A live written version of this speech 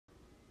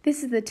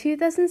This is the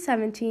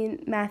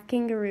 2017 Math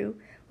Kangaroo,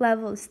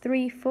 Levels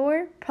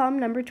 3-4, problem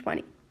number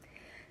 20.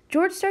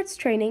 George starts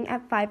training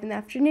at 5 in the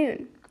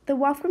afternoon. The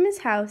walk from his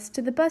house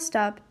to the bus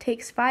stop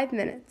takes 5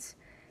 minutes.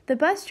 The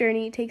bus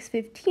journey takes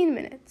 15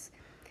 minutes.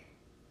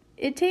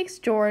 It takes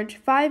George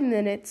 5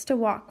 minutes to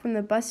walk from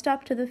the bus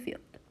stop to the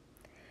field.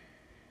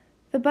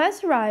 The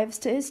bus arrives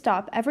to his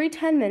stop every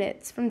 10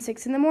 minutes from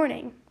 6 in the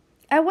morning.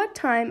 At what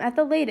time at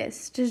the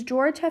latest does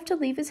George have to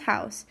leave his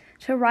house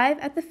to arrive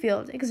at the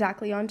field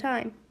exactly on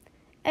time?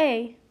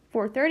 A.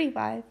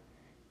 4:35,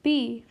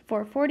 B.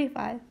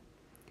 4:45,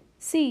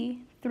 C.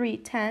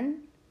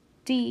 3:10,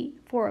 D.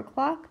 4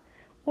 o'clock,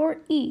 or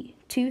E.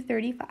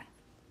 2:35.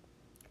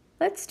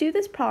 Let's do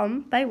this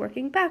problem by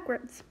working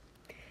backwards.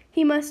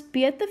 He must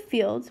be at the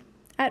field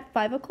at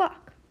 5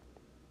 o'clock.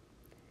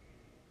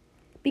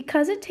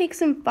 Because it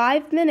takes him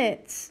 5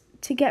 minutes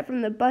to get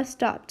from the bus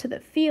stop to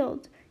the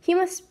field, he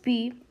must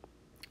be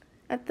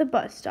at the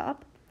bus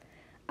stop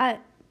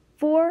at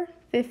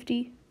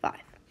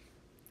 4:55.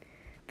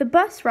 The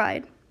bus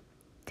ride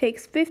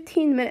takes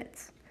 15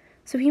 minutes,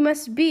 so he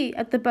must be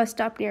at the bus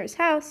stop near his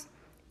house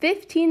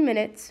 15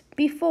 minutes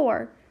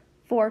before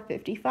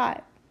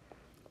 4:55,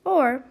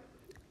 or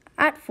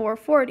at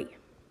 4:40.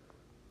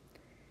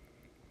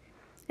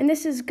 And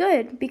this is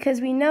good because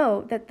we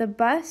know that the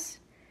bus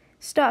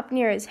stop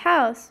near his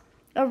house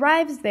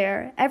arrives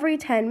there every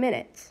 10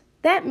 minutes.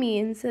 That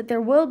means that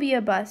there will be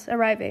a bus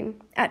arriving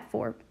at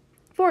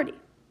 4:40.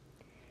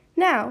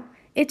 Now,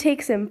 it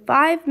takes him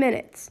 5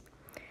 minutes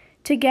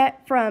to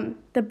get from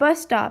the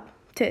bus stop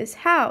to his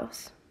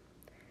house.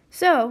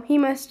 So he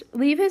must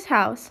leave his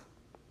house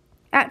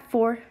at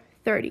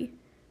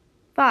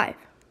 4:35.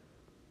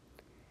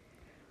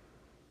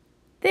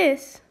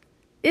 This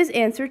is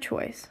answer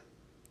choice